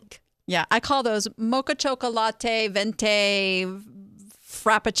 I think. Yeah. I call those mocha chocolate, venti,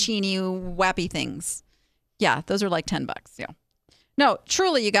 frappuccino, wappy things. Yeah, those are like $10. Yeah. No,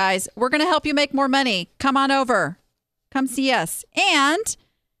 truly, you guys, we're going to help you make more money. Come on over. Come see us. And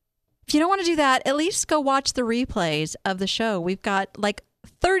if you don't want to do that, at least go watch the replays of the show. We've got like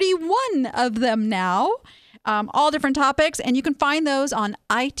 31 of them now, all different topics. And you can find those on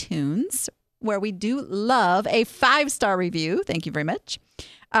iTunes, where we do love a 5-star review. Thank you very much.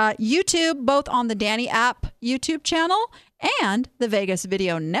 YouTube, both on the Danny App YouTube channel and the Vegas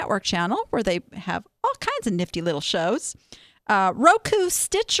Video Network channel, where they have all kinds of nifty little shows. Roku,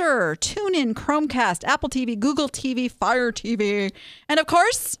 Stitcher, TuneIn, Chromecast, Apple TV, Google TV, Fire TV, and of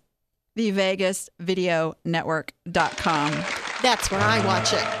course, the VegasVideoNetwork.com. That's where I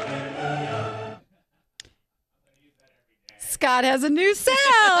watch it. Scott has a new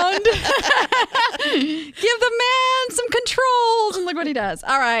sound. Give the man some controls, and look what he does.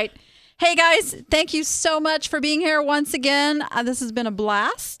 All right. Hey, guys, thank you so much for being here once again. This has been a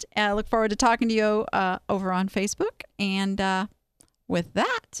blast. I look forward to talking to you over on Facebook. And with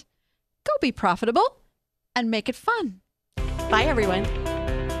that, go be profitable and make it fun. Bye, everyone.